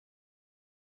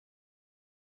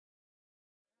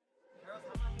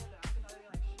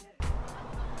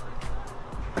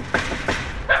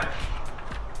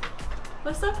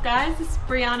What's up, guys? This is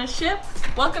Brianna Ship.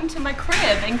 Welcome to my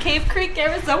crib in Cave Creek,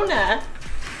 Arizona.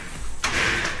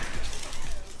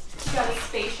 We got a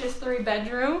spacious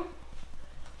 3-bedroom,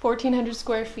 1,400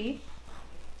 square feet.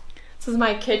 This is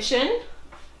my kitchen.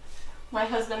 My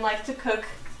husband likes to cook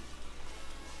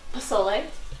pozole.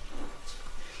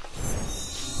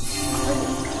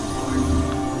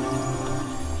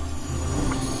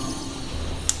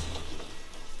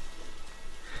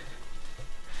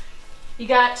 You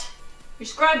got your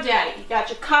scrub daddy, you got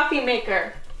your coffee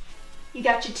maker, you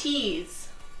got your teas.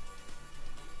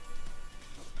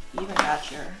 You even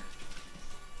got your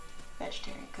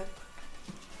vegetarian cookbook.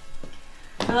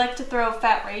 I like to throw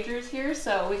fat ragers here,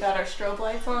 so we got our strobe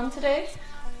lights on today.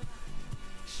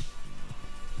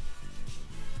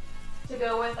 To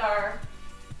go with our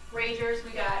ragers,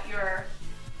 we got your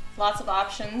lots of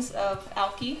options of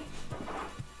alky.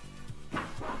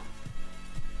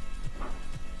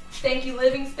 Thank you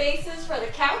living spaces for the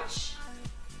couch.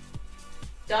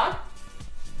 Dog.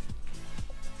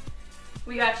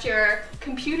 We got your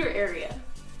computer area.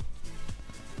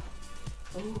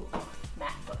 Ooh,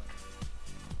 MacBook.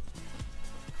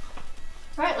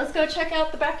 All right, let's go check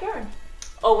out the backyard.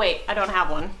 Oh wait, I don't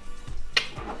have one.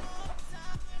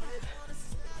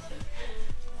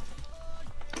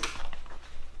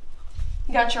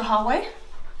 You got your hallway.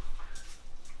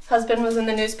 Husband was in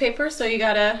the newspaper, so you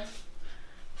gotta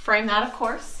frame that, of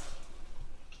course.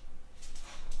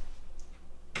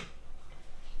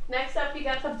 Next up, you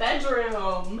got the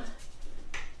bedroom.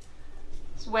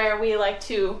 It's where we like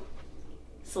to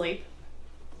sleep.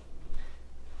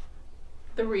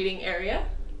 The reading area.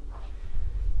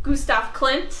 Gustav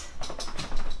Klimt.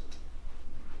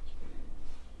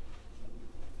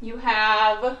 You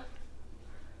have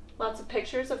lots of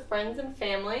pictures of friends and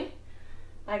family.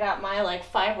 I got my like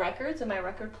 5 records in my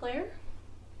record player.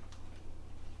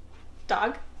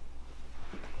 Dog.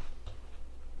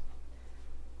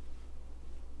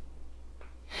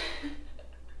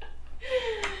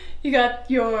 You got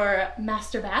your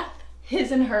master bath,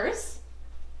 his and hers.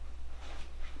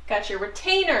 Got your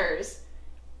retainers,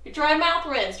 your dry mouth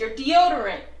rinse, your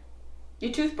deodorant,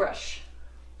 your toothbrush.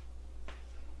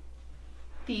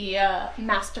 The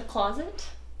master closet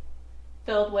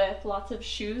filled with lots of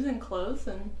shoes and clothes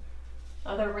and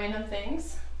other random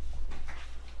things.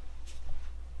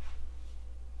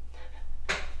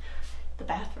 The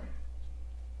bathroom.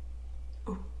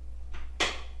 Ooh.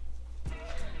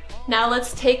 Now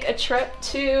let's take a trip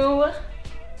to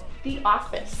the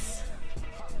office,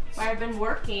 where I've been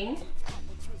working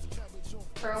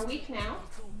for a week now.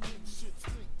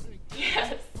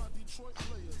 Yes.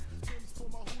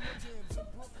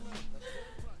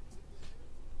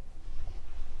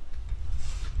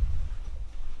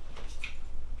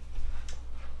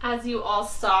 As you all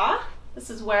saw,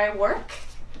 this is where I work.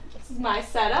 This is my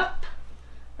setup.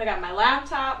 I got my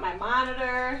laptop, my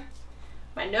monitor,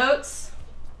 my notes,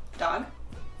 dog,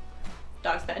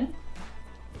 dog's bed,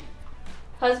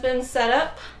 husband's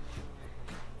setup,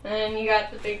 and you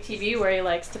got the big TV where he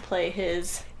likes to play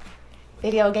his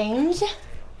video games.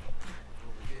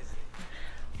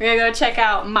 We're gonna go check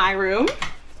out my room.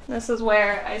 This is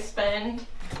where I spend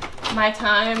my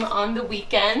time on the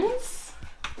weekends.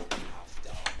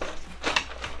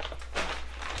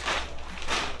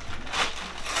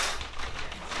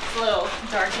 It's a little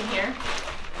dark in here.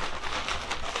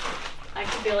 I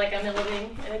can feel like I'm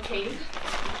living in a cave.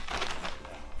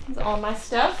 This is all my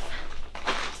stuff.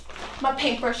 My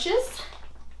paintbrushes.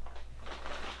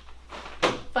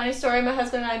 Funny story, my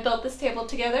husband and I built this table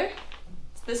together.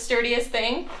 It's the sturdiest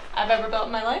thing I've ever built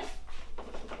in my life.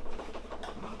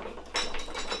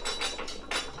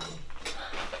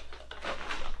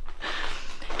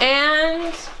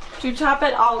 And to top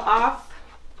it all off,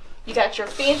 you got your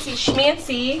fancy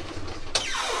schmancy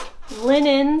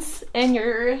linens and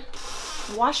your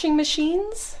washing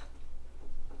machines.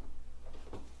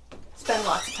 Spend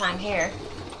lots of time here.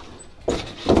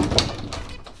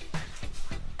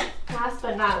 Last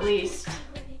but not least,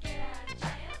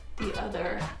 the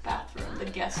other bathroom, the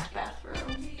guest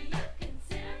bathroom.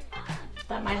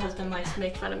 That my husband likes to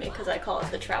make fun of me because I call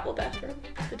it the travel bathroom,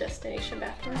 the destination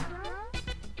bathroom.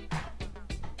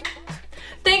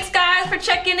 Thanks guys for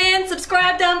checking in.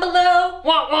 Subscribe down below.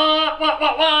 Wah, wah, wah,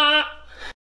 wah, wah.